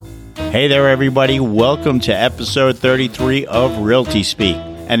Hey there, everybody. Welcome to episode 33 of Realty Speak.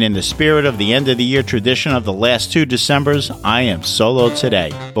 And in the spirit of the end of the year tradition of the last two Decembers, I am solo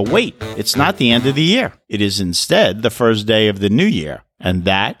today. But wait, it's not the end of the year. It is instead the first day of the new year. And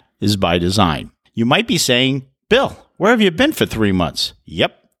that is by design. You might be saying, Bill, where have you been for 3 months?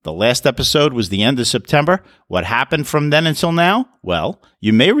 Yep. The last episode was the end of September. What happened from then until now? Well,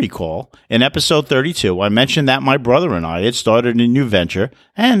 you may recall in episode 32, I mentioned that my brother and I had started a new venture,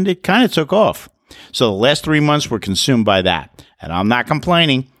 and it kind of took off. So the last 3 months were consumed by that. And I'm not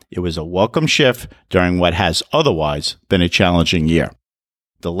complaining. It was a welcome shift during what has otherwise been a challenging year.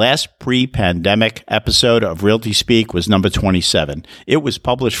 The last pre-pandemic episode of Realty Speak was number 27. It was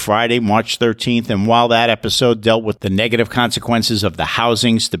published Friday, March 13th, and while that episode dealt with the negative consequences of the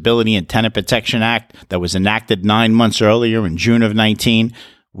Housing Stability and Tenant Protection Act that was enacted 9 months earlier in June of 19,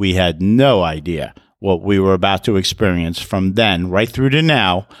 we had no idea what we were about to experience from then right through to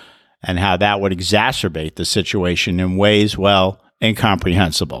now and how that would exacerbate the situation in ways, well,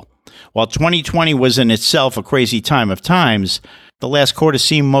 incomprehensible. While 2020 was in itself a crazy time of times, the last quarter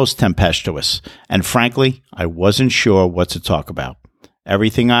seemed most tempestuous, and frankly, I wasn't sure what to talk about.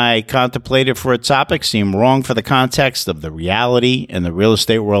 Everything I contemplated for a topic seemed wrong for the context of the reality in the real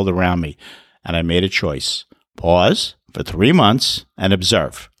estate world around me, and I made a choice. Pause for 3 months and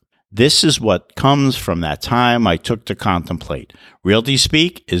observe. This is what comes from that time I took to contemplate. Realty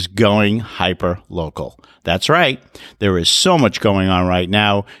Speak is going hyper-local. That's right. There is so much going on right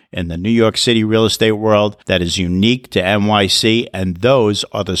now in the New York City real estate world that is unique to NYC, and those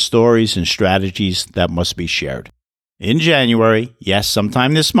are the stories and strategies that must be shared. In January, yes,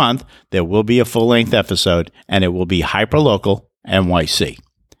 sometime this month, there will be a full-length episode, and it will be hyper-local NYC.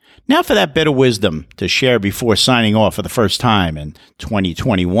 Now for that bit of wisdom to share before signing off for the first time in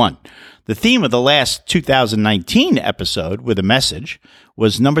 2021. The theme of the last 2019 episode with a message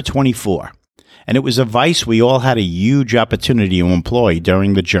was number 24. And it was advice we all had a huge opportunity to employ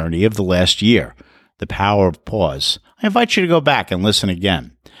during the journey of the last year, the power of pause. I invite you to go back and listen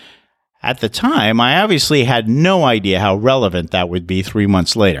again. At the time, I obviously had no idea how relevant that would be 3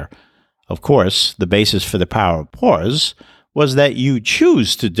 months later. Of course, the basis for the power of pause was that you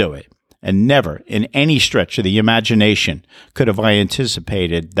choose to do it, and never, in any stretch of the imagination, could have I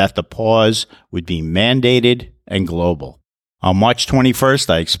anticipated that the pause would be mandated and global. On March 21st,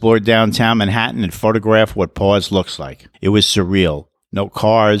 I explored downtown Manhattan and photographed what pause looks like. It was surreal. No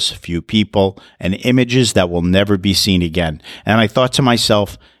cars, few people, and images that will never be seen again. And I thought to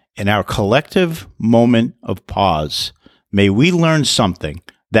myself, in our collective moment of pause, may we learn something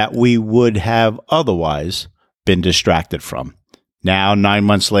that we would have otherwise been distracted from. Now, 9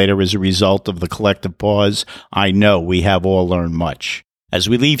 months later, as a result of the collective pause, I know we have all learned much. As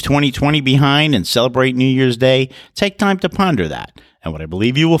we leave 2020 behind and celebrate New Year's Day, take time to ponder that. And what I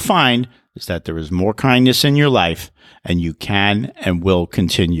believe you will find is that there is more kindness in your life, and you can and will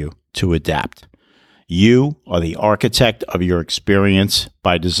continue to adapt. You are the architect of your experience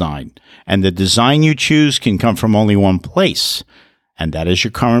by design, and the design you choose can come from only one place, and that is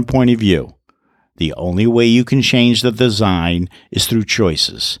your current point of view. The only way you can change the design is through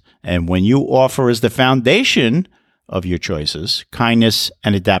choices. And when you offer as the foundation of your choices kindness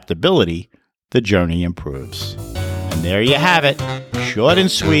and adaptability, the journey improves. And there you have it. Short and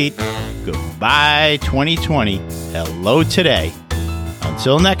sweet. Goodbye 2020. Hello today.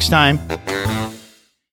 Until next time.